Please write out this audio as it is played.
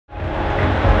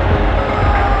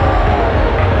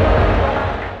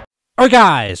Alright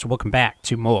guys, welcome back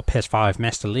to more PS5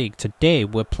 Master League. Today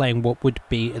we're playing what would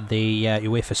be the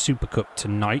UEFA Super Cup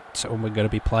tonight, and we're going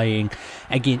to be playing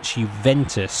against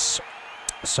Juventus.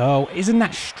 So isn't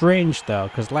that strange though,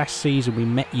 because last season we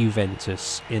met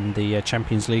Juventus in the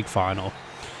Champions League final,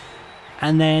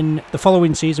 and then the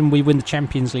following season we win the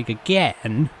Champions League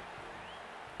again,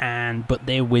 but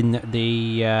they win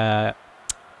the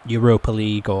Europa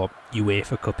League or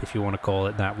UEFA Cup if you want to call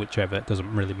it that, whichever, it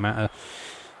doesn't really matter.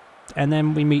 And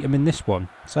then we meet them in this one.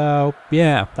 So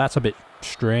yeah, that's a bit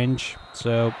strange.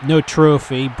 So no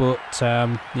trophy, but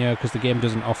because the game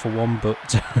doesn't offer one,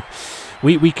 but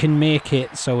we can make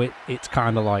it so it's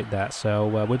kind of like that. So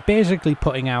we're basically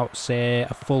putting out, say,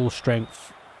 a full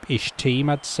strength-ish team,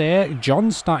 I'd say.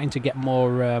 John's starting to get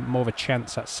more of a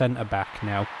chance at centre back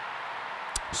now.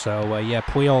 So yeah,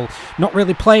 Puyol not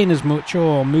really playing as much.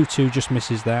 Oh, Mutu just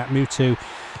misses that. Mutu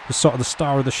was sort of the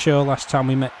star of the show last time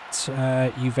we met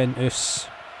Juventus.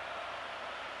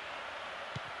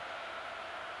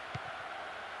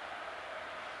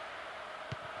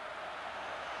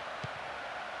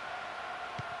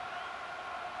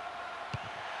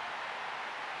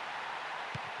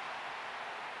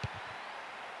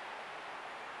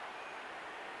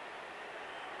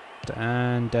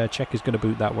 And Czech is going to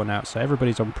boot that one out. So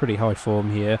everybody's on pretty high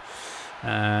form here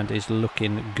and is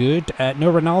looking good.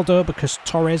 No Ronaldo, because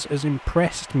Torres has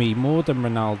impressed me more than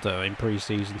Ronaldo in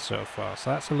pre-season so far.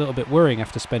 So that's a little bit worrying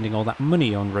after spending all that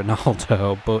money on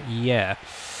Ronaldo. But yeah,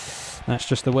 that's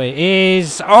just the way it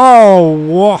is. Oh,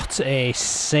 what a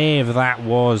save that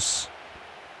was.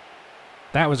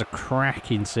 That was a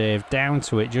cracking save. Down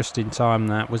to it just in time.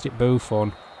 That was it.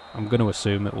 Buffon? I'm going to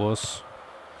assume it was.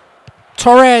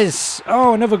 Torres!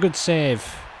 Oh, another good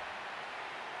save.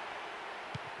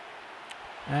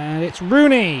 And it's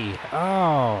Rooney.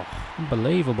 Oh,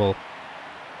 unbelievable.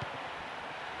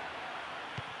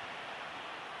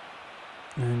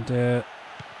 And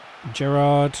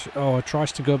Gerrard,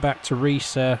 tries to go back to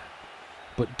Risa,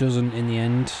 but doesn't in the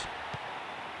end.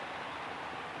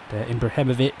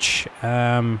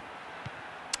 Ibrahimovic,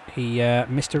 he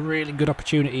missed a really good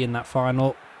opportunity in that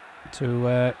final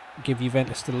to give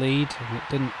Juventus the lead, and it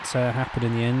didn't happen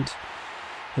in the end.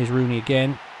 Here's Rooney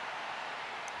again.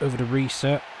 Over to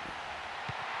Risa.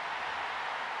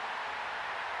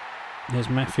 There's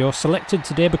Mafio. Selected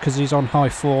today because he's on high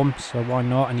form, so why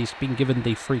not? And he's been given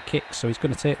the free kick, so he's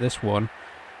going to take this one.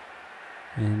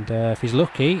 And if he's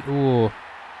lucky, oh,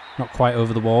 not quite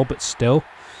over the wall, but still.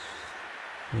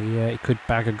 He could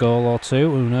bag a goal or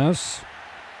two, who knows?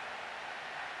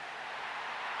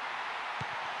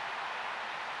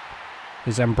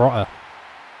 Here's Zambrotta.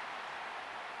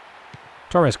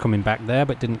 Torres coming back there,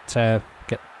 but didn't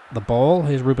get the ball.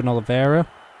 Here's Ruben Oliveira.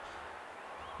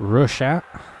 Rush at.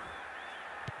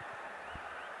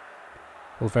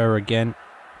 Oliveira again.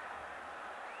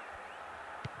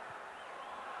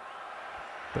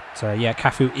 But yeah,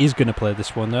 Cafu is going to play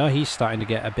this one though. He's starting to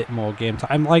get a bit more game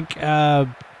time. Like,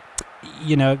 Sergio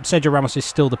Ramos is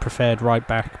still the preferred right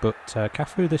back, but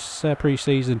Cafu this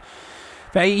pre-season,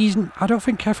 I don't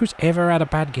think Cafu's ever had a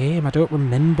bad game. I don't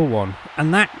remember one.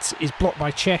 And that is blocked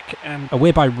by Czech and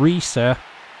away by Risa.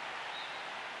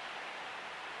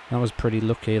 That was pretty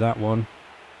lucky, that one.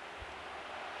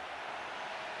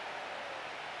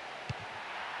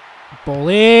 Ball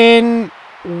in.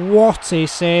 What a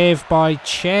save by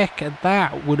Czech.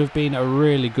 That would have been a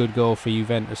really good goal for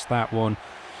Juventus, that one.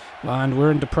 And we're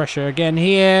under pressure again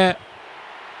here.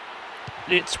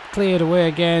 It's cleared away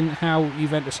again. How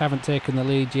Juventus haven't taken the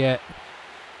lead yet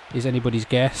is anybody's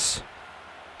guess.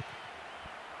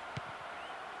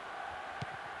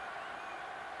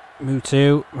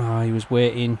 Mutu, he was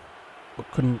waiting but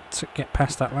couldn't get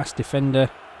past that last defender.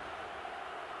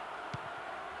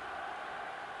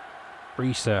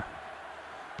 Risa,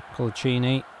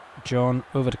 Colaccini, John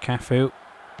over to Cafu.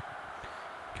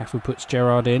 Cafu puts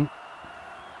Gerrard in.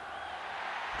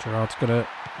 Gerrard's got to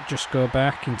just go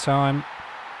back in time.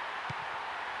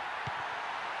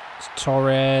 It's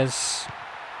Torres.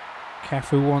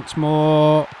 Cafu wants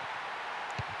more.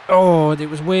 Oh, it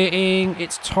was waiting.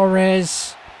 It's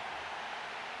Torres.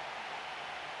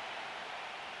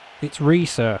 It's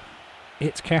Risa.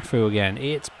 It's Cafu again.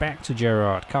 It's back to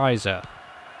Gerrard. Kaiser.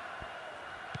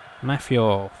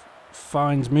 Mafio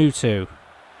finds Mutu.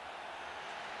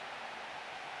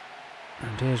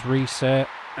 And here's Risa.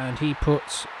 And he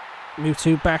puts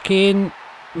Mutu back in.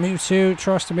 Mutu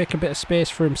tries to make a bit of space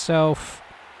for himself.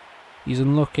 He's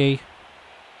unlucky.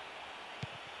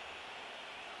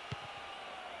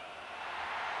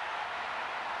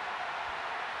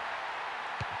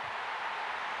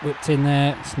 Whipped in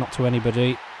there. It's not to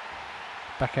anybody.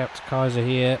 Back out to Kaiser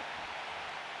here.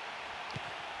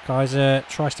 Kaiser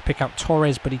tries to pick out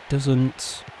Torres, but he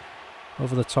doesn't.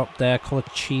 Over the top there.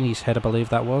 Colaccini's head, I believe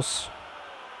that was.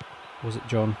 Was it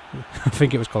John? I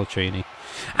think it was Colaccini.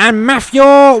 And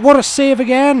Mafior! What a save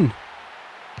again!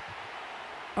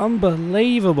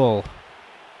 Unbelievable.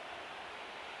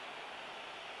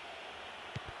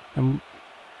 And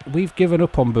we've given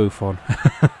up on Buffon.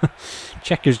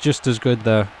 Checker's just as good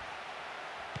though.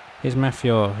 Here's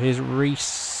Mafior. Here's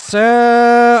Reese.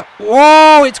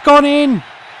 Whoa! It's gone in!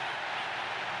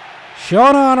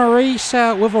 Shona Reese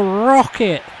with a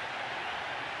rocket.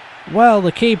 Well,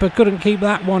 the keeper couldn't keep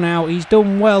that one out. He's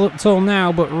done well up till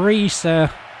now, but Reese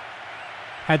had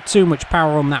too much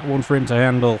power on that one for him to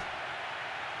handle.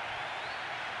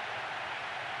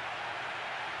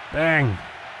 Bang!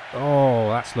 Oh,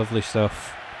 that's lovely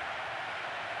stuff.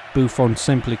 Buffon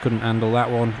simply couldn't handle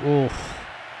that one. Oof.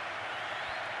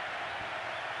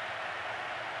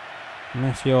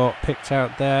 Mafior picked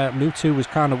out there. Mutu was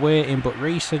kind of waiting, but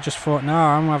Reese just thought, no,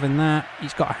 I'm having that.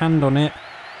 He's got a hand on it.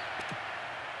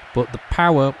 But the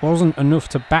power wasn't enough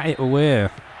to bat it away.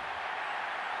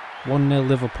 1-0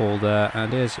 Liverpool there,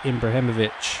 and here's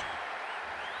Ibrahimovic.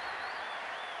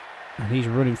 And he's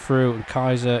running through, and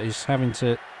Kaiser is having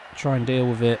to try and deal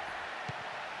with it.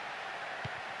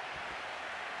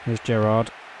 Here's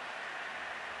Gerrard.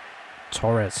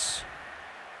 Torres.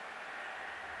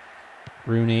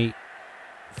 Rooney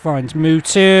finds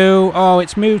Mutu. Oh,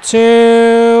 it's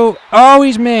Mutu. Oh,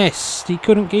 he's missed. He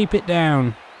couldn't keep it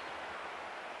down.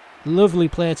 Lovely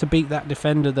player to beat that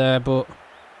defender there, but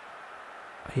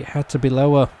it had to be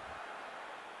lower.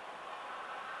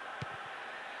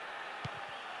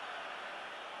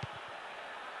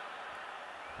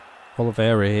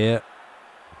 Oliveira here.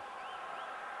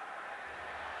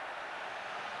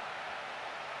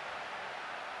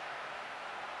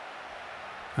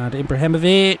 And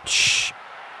Ibrahimovic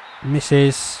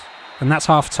misses. And that's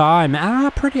half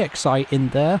time. Pretty exciting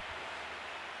there.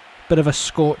 Bit of a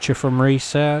scorcher from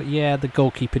Reese. Yeah, the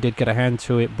goalkeeper did get a hand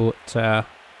to it, but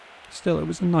still, it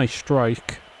was a nice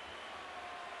strike.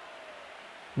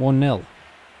 1-0.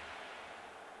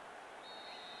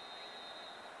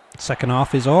 Second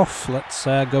half is off. Let's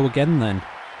go again then.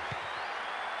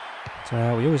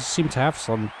 We always seem to have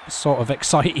some sort of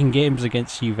exciting games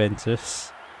against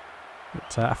Juventus.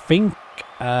 But I think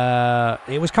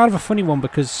it was kind of a funny one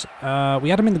because we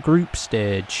had them in the group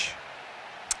stage.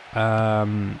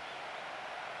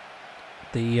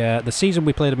 The season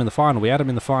we played them in the final, we had them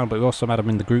in the final, but we also had them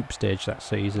in the group stage that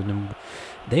season, and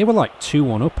they were like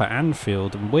 2-1 up at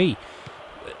Anfield, and we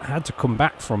had to come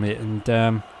back from it,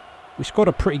 and we scored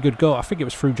a pretty good goal. I think it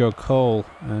was through Joe Cole,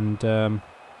 and yeah,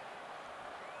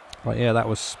 that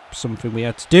was something we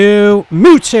had to do.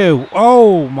 Mutu!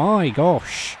 Oh my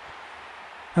gosh!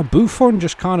 And Buffon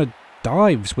just kind of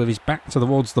dives with his back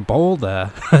towards the ball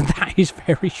there. That is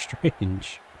very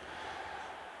strange.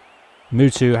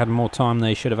 Mutu had more time.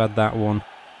 They should have had that one.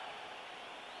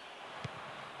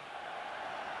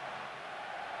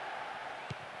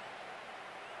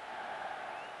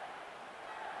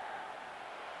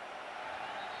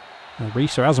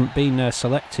 Risa hasn't been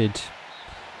selected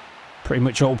pretty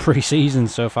much all pre-season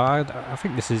so far. I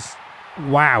think this is...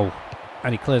 Wow!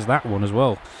 And he clears that one as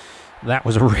well. That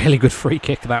was a really good free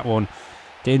kick, that one.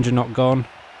 Danger not gone.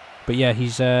 But yeah,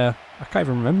 he's... I can't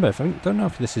even remember. I don't know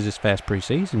if this is his first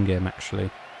pre-season game, actually.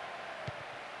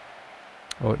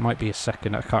 Or it might be a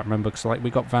second. I can't remember. Because like, we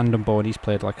got Van den Boer, he's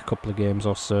played like a couple of games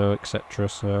or so, etc.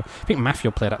 So I think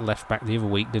Mafior played at left-back the other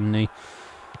week, didn't he?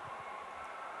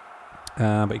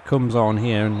 But he comes on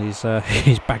here and he's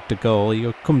bagged a goal.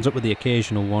 He comes up with the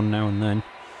occasional one now and then.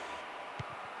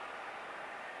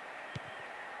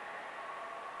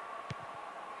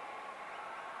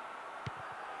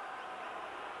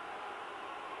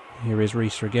 Here is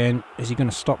Reese again. Is he going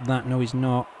to stop that? No, he's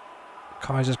not.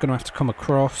 Kaiser's going to have to come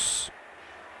across.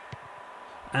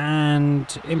 And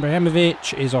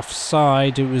Ibrahimovic is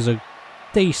offside. It was a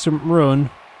decent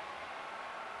run.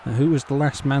 Now, who was the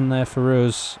last man there for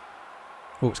us?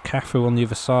 Oh, it's Cafu on the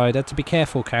other side. Had to be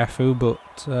careful, Cafu, but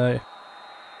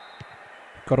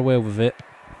got away with it.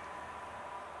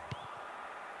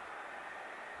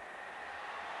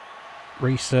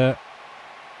 Reese. Oh,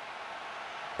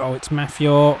 it's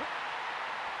Mafior.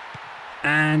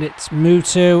 And it's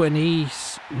Mutu, and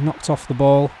he's knocked off the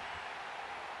ball.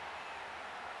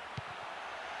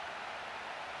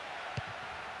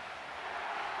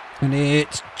 And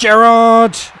it's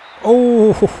Gerrard!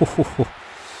 Oh!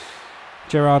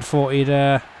 Gerrard thought he'd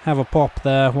have a pop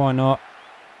there, why not?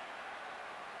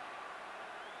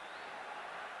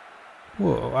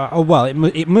 Whoa, oh well,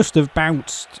 it must have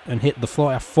bounced and hit the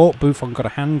floor. I thought Buffon got a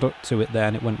hand up to it there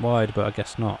and it went wide, but I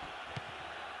guess not.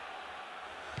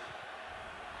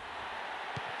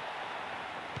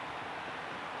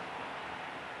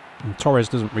 And Torres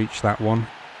doesn't reach that one.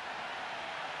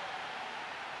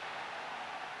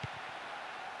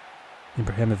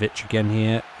 Ibrahimovic again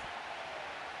here.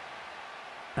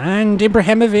 And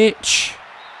Ibrahimovic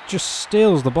just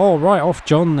steals the ball right off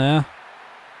John there.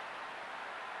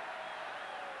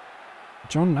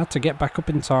 John had to get back up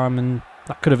in time, and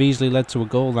that could have easily led to a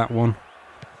goal, that one.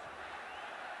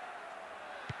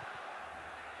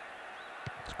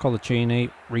 It's Colaccini,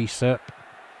 reset.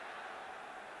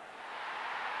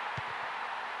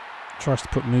 Tries to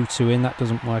put Mutu in, that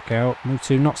doesn't work out.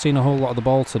 Mutu not seeing a whole lot of the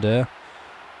ball today.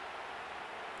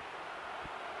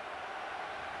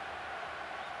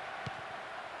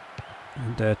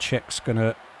 And Czech's going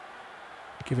to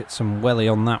give it some welly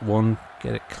on that one,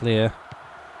 get it clear.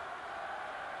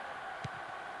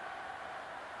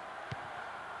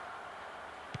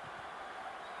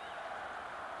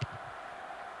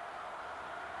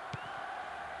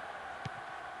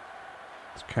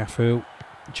 It's Cafu,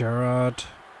 Gerrard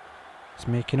is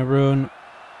making a run.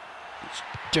 It's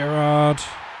Gerrard.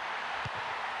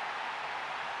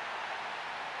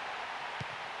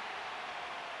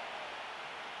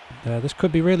 This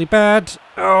could be really bad.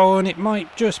 Oh, and it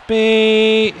might just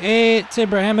be... It's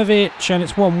Ibrahimovic, and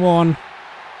it's 1-1.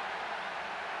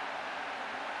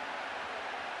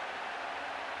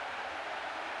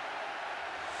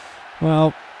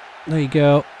 Well, there you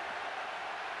go.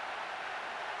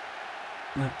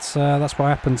 That's what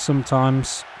happens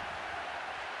sometimes.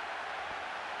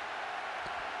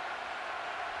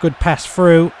 Good pass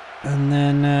through, and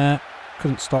then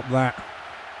couldn't stop that.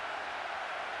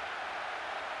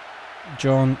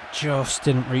 John just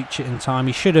didn't reach it in time.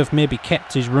 He should have maybe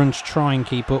kept his run to try and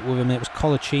keep up with him. It was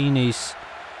Colaccini's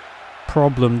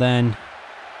problem then.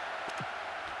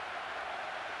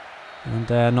 And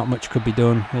not much could be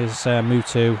done. Here's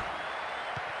Mutu.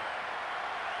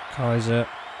 Kaiser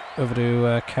over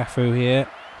to Cafu here.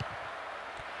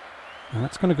 And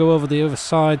that's going to go over the other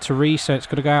side to Reese, so it's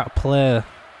going to go out of play.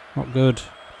 Not good.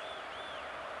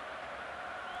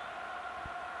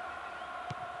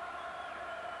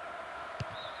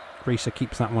 Risa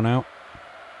keeps that one out.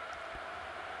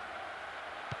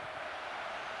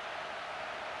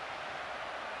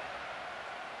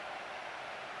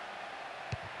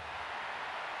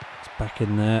 It's back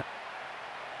in there.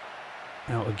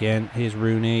 Out again. Here's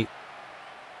Rooney.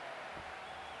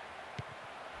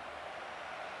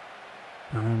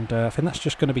 And I think that's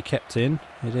just going to be kept in.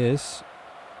 It is.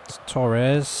 It's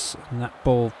Torres. And that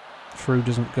ball through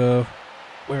doesn't go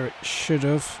where it should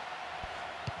have.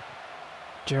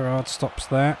 Gerrard stops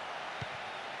that.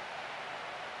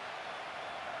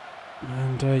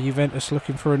 And Juventus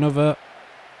looking for another.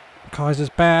 Kaiser's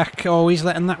back. Oh, he's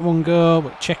letting that one go.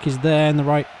 But Czech is there in the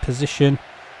right position.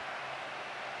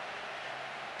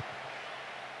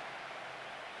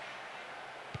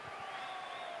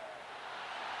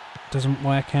 Doesn't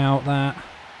work out that.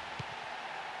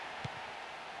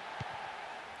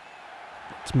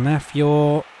 It's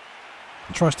Mafior.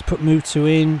 Tries to put Mutu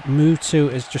in.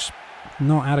 Mutu is just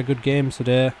not had a good game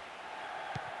today.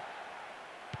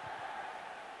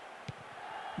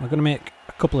 We're going to make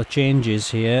a couple of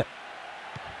changes here.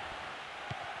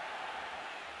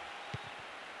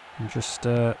 And just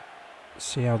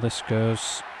see how this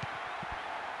goes.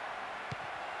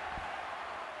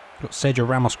 Got Sergio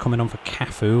Ramos coming on for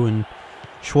Cafu, and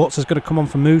Schwartz is going to come on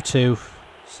for Mutu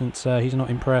since he's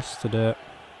not impressed today.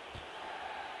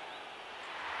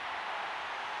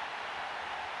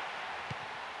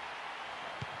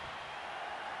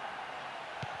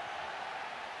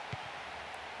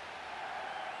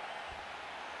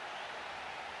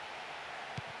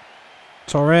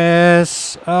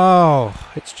 Torres. Oh,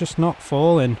 it's just not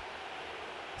falling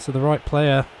to the right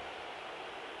player.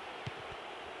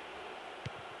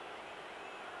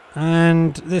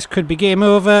 And this could be game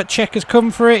over. Czech has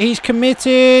come for it. He's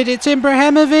committed. It's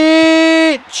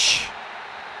Ibrahimovic.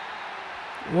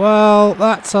 Well,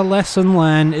 that's a lesson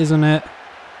learned, isn't it?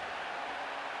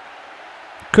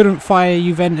 Couldn't fire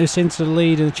Juventus into the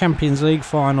lead in the Champions League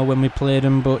final when we played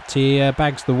them, but he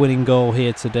bags the winning goal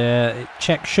here today.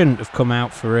 Czech shouldn't have come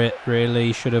out for it, really.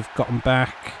 He should have gotten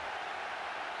back.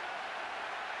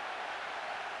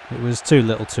 It was too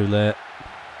little too late.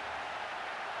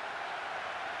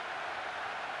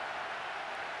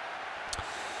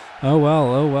 Oh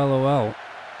well, oh well, oh well.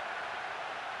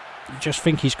 You just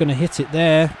think he's going to hit it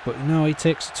there, but no, he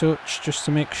takes a touch just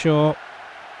to make sure.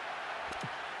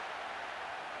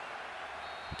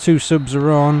 2 subs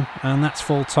are on, and that's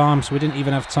full time, so we didn't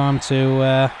even have time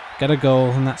to get a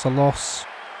goal, and that's a loss.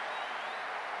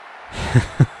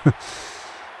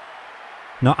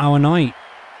 Not our night.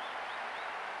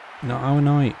 Not our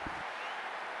night.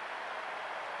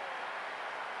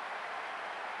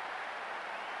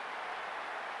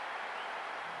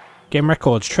 Game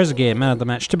records, Trezeguet, man of the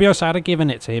match. To be honest, I'd have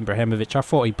given it to Ibrahimovic. I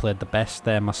thought he played the best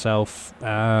there myself.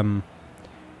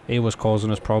 He was causing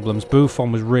us problems.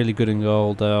 Buffon was really good in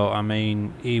goal, though. I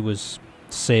mean, he was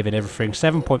saving everything.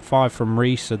 7.5 from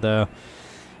Risa, though.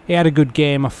 He had a good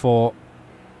game, I thought.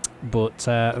 But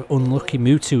unlucky,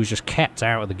 Mutu was just kept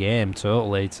out of the game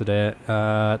totally today.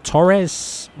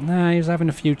 Torres, nah, he was having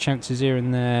a few chances here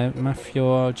and there.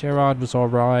 Matthew, Gerrard was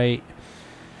alright.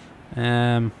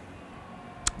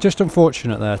 Just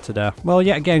unfortunate there today. Well,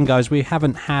 yet again, guys, we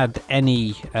haven't had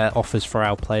any offers for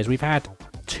our players. We've had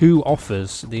 2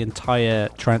 offers the entire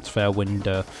transfer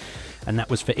window, and that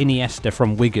was for Iniesta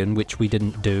from Wigan, which we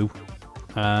didn't do.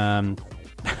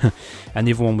 And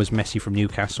the other one was Messi from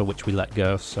Newcastle, which we let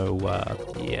go. So,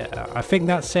 yeah, I think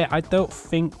that's it. I don't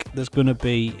think there's going to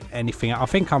be anything. I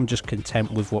think I'm just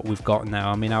content with what we've got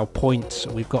now. I mean, our points,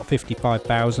 we've got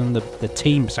 55,000. The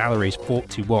team salary is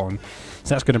 41.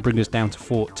 So that's going to bring us down to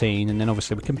 14. And then,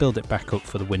 obviously, we can build it back up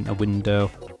for the winter window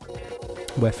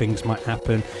where things might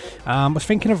happen. I was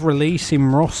thinking of releasing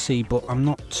Rossi, but I'm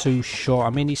not too sure. I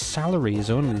mean, his salary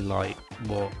is only like,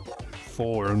 what,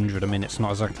 400. I mean, it's not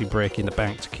exactly breaking the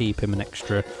bank to keep him an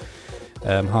extra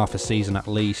half a season at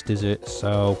least, is it?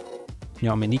 So, you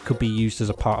know what I mean? He could be used as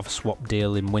a part of a swap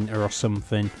deal in winter or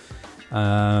something.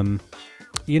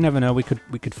 You never know. We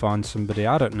could find somebody.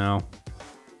 I don't know.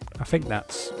 I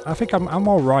think I'm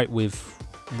all right with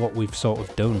what we've sort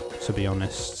of done, to be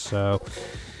honest. So,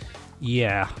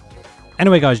 yeah.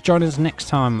 Anyway, guys, join us next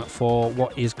time for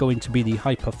what is going to be the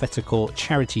hypothetical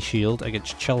Charity Shield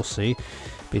against Chelsea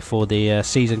before the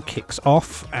season kicks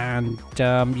off. And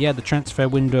yeah, the transfer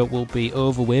window will be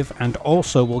over with, and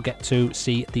also we'll get to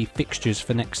see the fixtures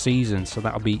for next season, so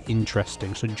that'll be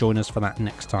interesting. So join us for that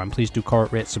next time. Please do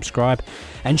comment, rate, subscribe,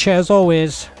 and share. As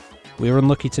always, we were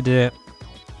unlucky to do it.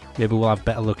 Maybe we'll have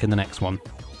better luck in the next one.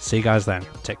 See you guys then.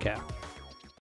 Take care.